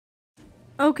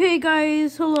Okay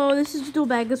guys, hello, this is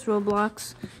Bagus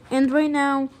Roblox, and right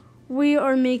now we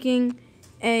are making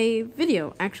a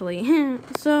video, actually.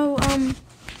 So,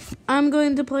 I'm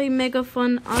going to play Mega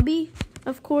Fun Obby.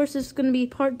 Of course, it's going to be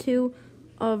part 2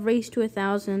 of Race to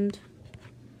 1,000.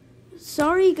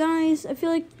 Sorry guys, I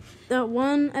feel like that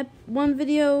one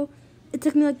video, it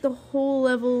took me like the whole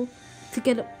level to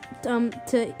get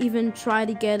to even try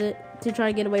to get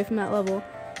away from that level.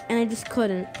 And I just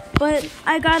couldn't. But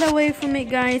I got away from it,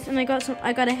 guys, and I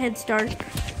got a head start.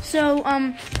 So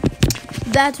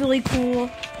that's really cool,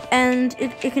 and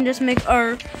it can just make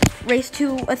our race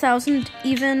to 1,000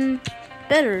 even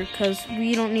better, because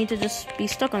we don't need to just be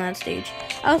stuck on that stage.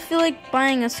 I feel like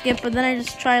buying a skip, but then I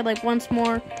just tried like once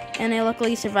more, and I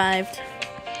luckily survived.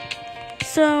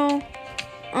 So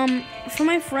from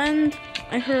my friend,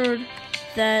 I heard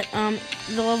that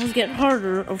the levels get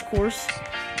harder, of course,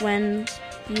 when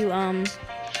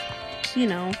you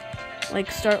know,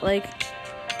 like start like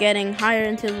getting higher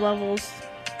into the levels.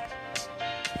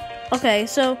 Okay,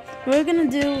 so we're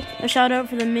gonna do a shout out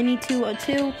for the Mini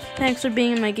 202. Thanks for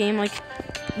being in my game. Like,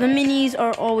 the minis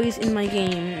are always in my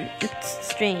game. It's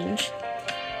strange.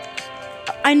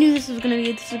 I knew this was gonna be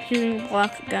a disappearing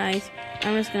block, guys.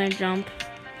 I'm just gonna jump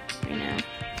right now.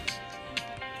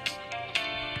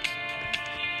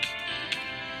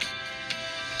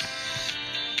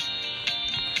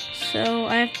 So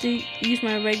I have to use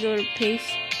my regular pace.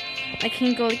 I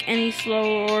can't go like any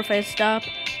slower, or if I stop,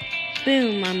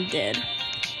 boom, I'm dead.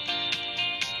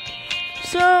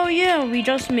 So yeah, we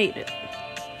just made it.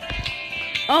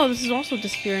 Oh, this is also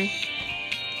disappearing.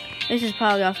 This is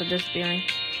probably also disappearing.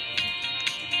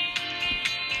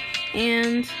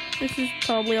 And this is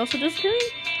probably also disappearing.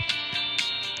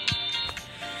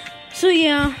 So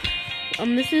yeah,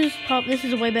 this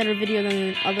is a way better video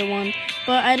than the other one.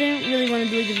 But I didn't really want to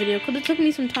delete the video because it took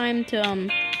me some time to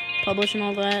publish and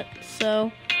all that.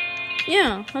 So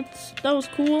yeah, that was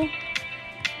cool.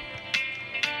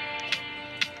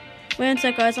 Wait a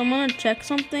sec, guys. I'm gonna check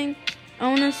something. I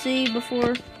want to see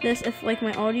before this if like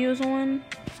my audio's on.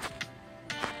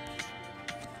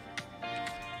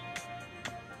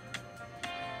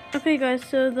 Okay, guys.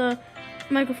 So the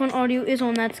microphone audio is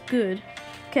on. That's good.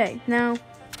 Okay, now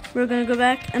we're gonna go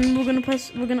back and we're gonna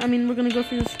go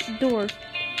through this door.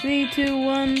 3, 2,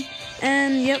 1,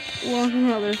 and yep, walk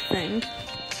another thing.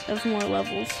 There's more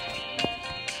levels.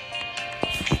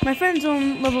 My friend's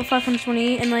on level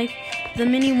 528, and like the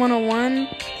Mini 101,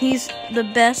 he's the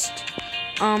best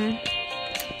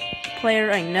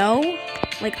player I know.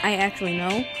 Like, I actually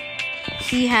know.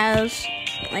 He has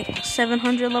like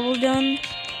 700 levels done.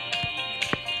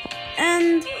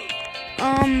 And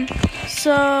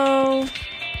so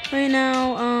right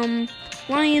now,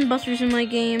 Lion Buster's in my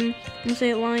game. I'm gonna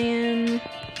say Lion.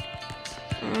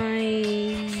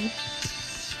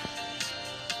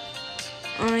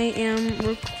 I am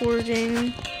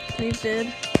recording a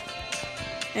vid.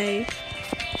 A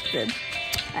vid.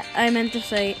 I meant to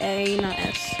say A, not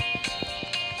S.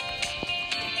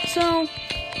 So,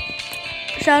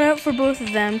 shout out for both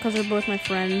of them because they're both my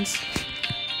friends.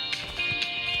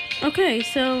 Okay,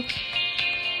 so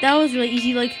that was really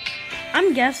easy. Like,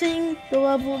 I'm guessing the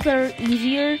levels are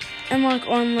easier, and like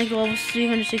on like level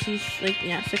 360, like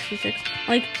yeah, 66.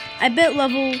 Like, I bet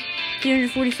level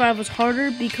 345 was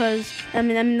harder because I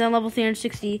mean the level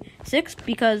 366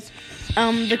 because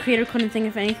the creator couldn't think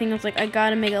of anything. It was like, I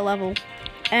gotta make a level,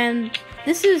 and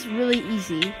this is really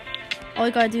easy. All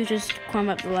you gotta do is just climb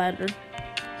up the ladder.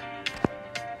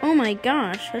 Oh my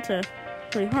gosh, that's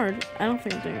pretty hard. I don't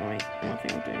think I'm doing it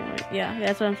right. Yeah,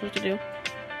 that's what I'm supposed to do.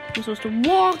 I'm supposed to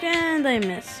walk and I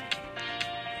miss.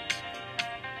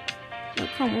 Oh,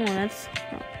 come on,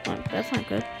 that's not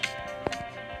good.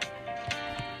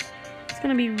 It's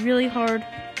gonna be really hard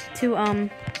to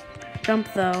jump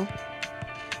though.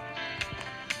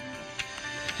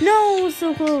 No,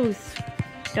 so close.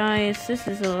 Guys, this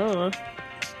is a little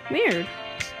weird.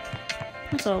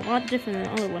 That's a lot different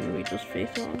than the other one we just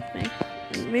faced, I don't think.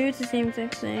 Maybe it's the same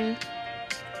exact thing.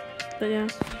 But yeah.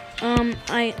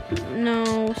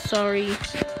 No, sorry.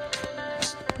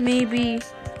 Maybe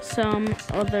some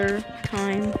other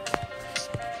time.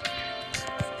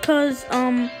 Cause,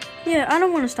 yeah, I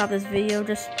don't want to stop this video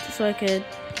just so I could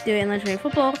do it in Legendary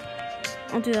Football.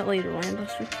 I'll do that later, Lion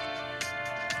Buster.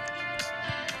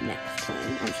 Next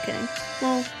time. I'm just kidding.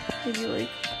 Well, maybe like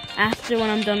after when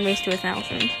I'm done Race to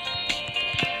 1,000.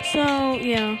 So,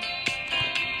 yeah.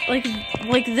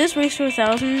 Like this Race to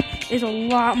 1,000 is a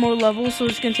lot more levels, so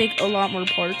it's gonna take a lot more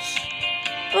parts.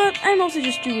 But I mostly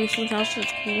just do Race to 1,000, so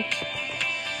it's cool.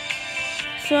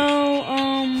 So,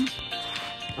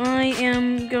 I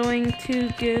am going to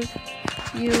give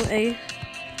you a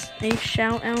a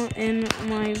shout out in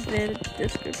my vid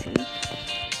description.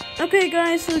 Okay,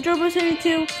 guys, so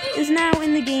Jobo72 is now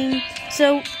in the game.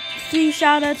 So 3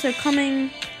 shoutouts are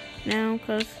coming now,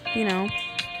 cause you know.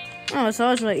 Oh, so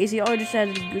it's really easy. All I just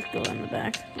added a goose girl in the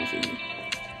back. That's easy.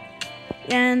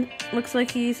 And looks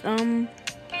like he's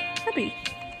happy.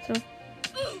 So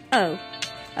oh,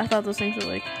 I thought those things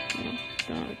were like, you know,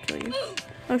 gonna kill you.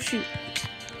 Oh shoot.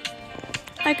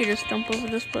 I could just jump over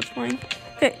this, but it's fine.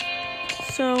 Okay,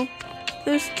 so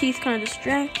those teeth kind of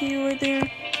distract you right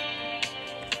there.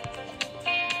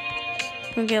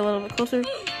 Gonna get a little bit closer.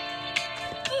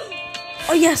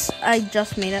 Oh yes, I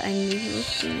just made it. I knew he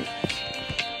was doing it.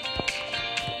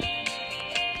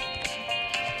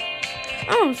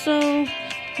 Oh, so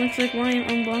looks like Ryan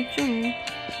unblocked Joe.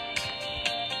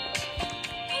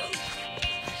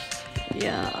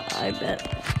 Yeah, I bet.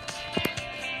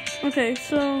 Okay,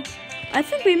 so I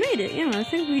think we made it. Yeah, I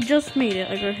think we just made it.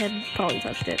 Like our head probably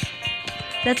touched it.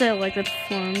 That's it. Like that's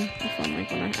fun. It's fun. Like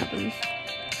when that happens.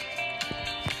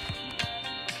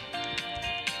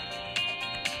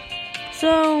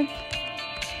 So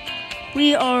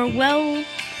we are well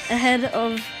ahead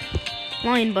of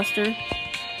Lion Buster.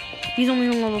 He's only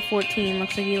on level 14.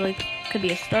 Looks like he could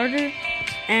be a starter,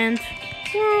 and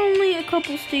we're only a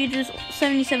couple stages,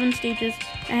 77 stages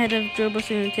ahead of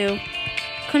Jobo72.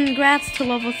 Congrats to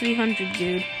level 300,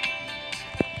 dude.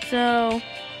 So,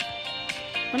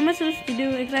 what am I supposed to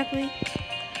do exactly?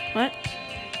 What?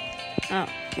 Oh,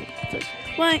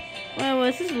 what? Well,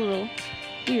 this is a little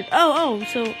weird. Oh,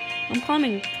 so I'm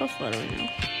climbing trust ladder right now.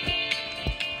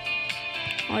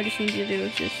 All I just need to do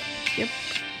is just, yep.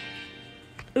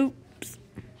 Oops.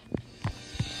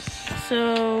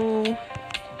 So,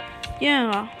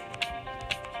 yeah.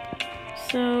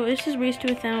 So, this is race to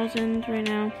 1,000 right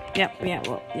now. Yep, yeah,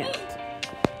 well, yeah.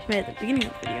 Right at the beginning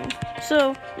of the video.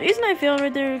 So, the reason I failed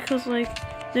right there because,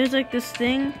 there's, this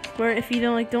thing where if you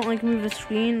don't move the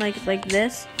screen, like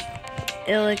this,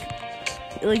 it'll,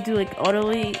 do,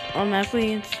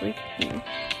 automatically, it's, you know.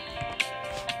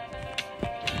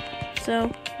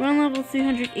 So, we're on level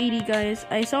 380, guys.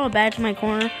 I saw a badge in my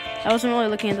corner. I wasn't really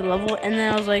looking at the level, and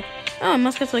then I was like, oh, I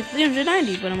must get to,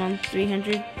 390, but I'm on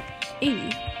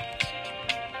 380.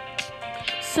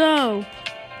 So,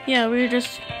 yeah, we were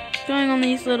just going on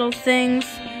these little things.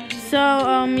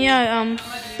 So, yeah,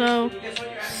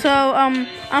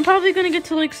 I'm probably gonna get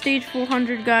to, stage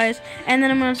 400, guys, and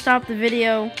then I'm gonna stop the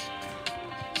video.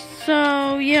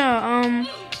 So, yeah,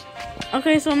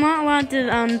 okay, so I'm not allowed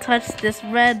to, touch this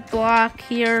red block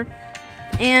here,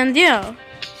 and, yeah,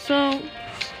 so,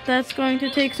 that's going to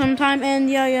take some time, and,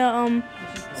 yeah,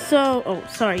 so, oh,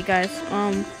 sorry, guys,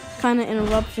 kind of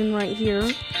interruption right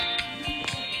here.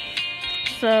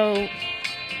 So,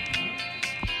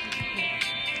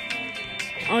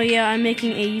 oh yeah, I'm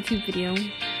making a YouTube video.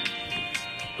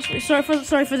 Sorry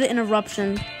for the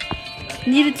interruption.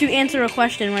 Needed to answer a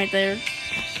question right there.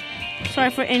 Sorry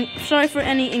for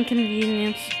any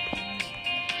inconvenience.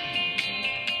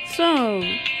 So,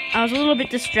 I was a little bit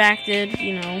distracted,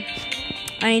 you know.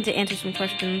 I need to answer some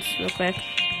questions real quick.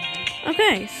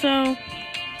 Okay, so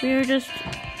we were just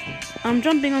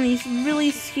jumping on these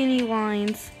really skinny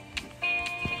lines.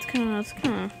 It's kind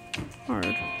of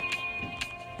hard.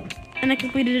 And I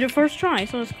completed it first try,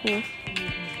 so that's cool.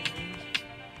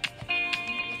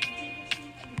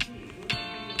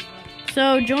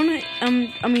 So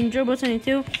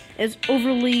Jobo72 is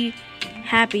overly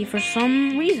happy for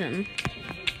some reason.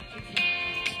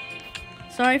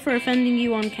 Sorry for offending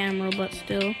you on camera, but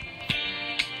still.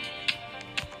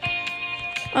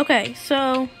 Okay,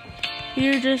 so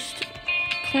you're just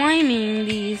climbing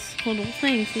these little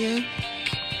things here.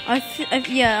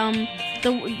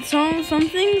 Some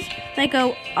things that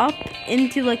go up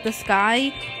into the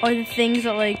sky are the things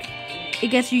that it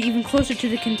gets you even closer to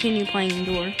the continue playing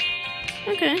door.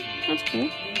 Okay, that's cool.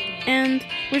 And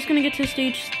we're just gonna get to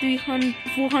stage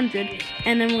 400,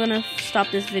 and then we're gonna stop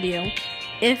this video.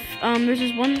 If there's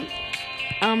this one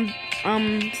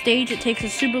stage that takes a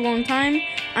super long time,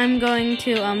 I'm going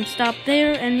to stop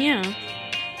there, and yeah.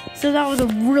 So that was a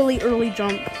really early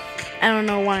jump. I don't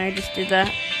know why I just did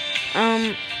that.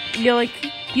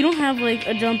 You don't have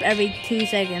a jump every 2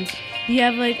 seconds. You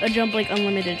have a jump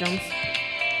unlimited jumps.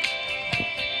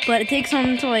 But it takes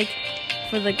some to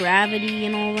for the gravity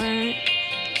and all that.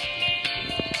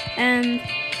 And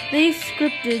they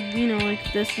scripted,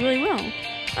 this really well.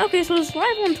 Okay, so it's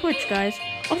live on Twitch, guys.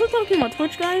 Also talking about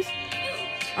Twitch, guys.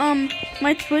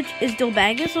 My Twitch is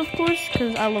Dilbagus, of course,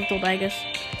 because I love Dilbagus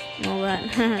and all that.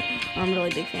 I'm a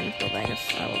really big fan of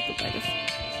Dilbagus. I love Dilbagus.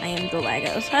 I am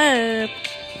Dilbagus. Hey.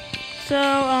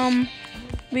 So,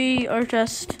 we are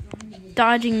just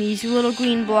dodging these little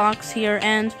green blocks here,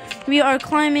 and we are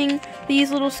climbing these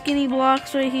little skinny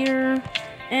blocks right here,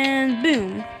 and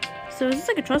boom. So is this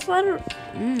like a trust ladder?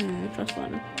 Trust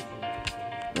ladder.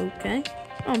 Okay.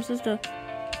 Oh, I'm supposed to,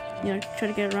 try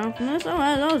to get around from this. Oh,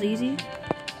 that was easy.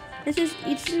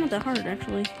 It's not that hard,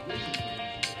 actually.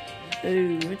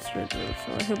 Oh, it's red door,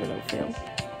 so I hope it don't fail.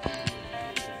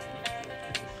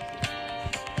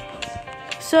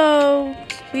 So,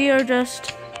 we are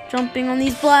just jumping on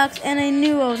these blocks, and I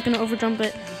knew I was going to overjump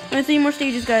it. Only 3 more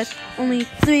stages, guys. Only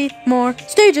 3 more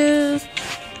stages!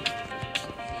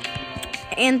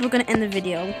 And we're going to end the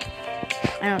video.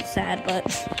 I know it's sad, but,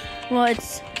 well,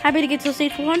 it's happy to get to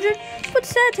stage 400, but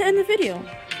sad to end the video.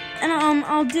 And,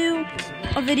 I'll do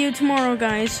a video tomorrow,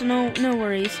 guys, so no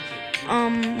worries.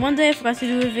 One day I forgot to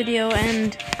do a video,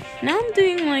 and now I'm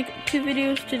doing, like, 2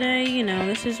 videos today.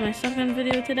 This is my 2nd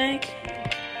video today.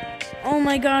 Oh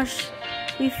my gosh,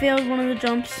 we failed one of the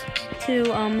jumps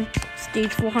to,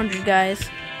 stage 400, guys.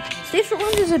 Stage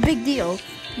 400 is a big deal.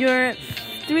 You're at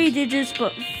 3 digits,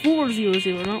 but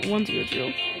 400, not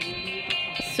 100.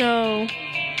 So,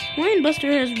 Lion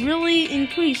Buster has really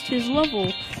increased his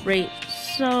level rate.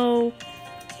 So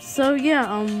yeah,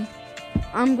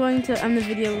 I'm going to end the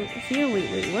video here.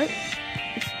 Wait, what?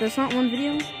 That's not one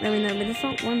video? It's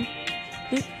not one.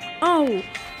 Oh,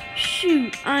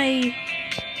 shoot, I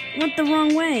went the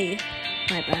wrong way.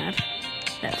 My bad.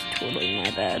 That's totally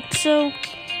my bad. So,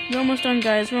 we're almost done,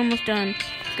 guys. We're almost done.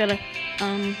 Just gotta,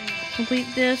 complete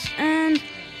this, and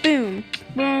boom.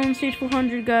 We're on stage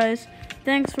 400, guys.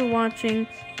 Thanks for watching.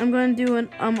 I'm gonna do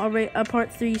a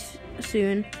part 3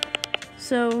 soon.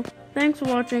 So, thanks for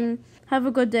watching. Have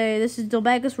a good day. This is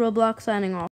Dilbagus Roblox signing off.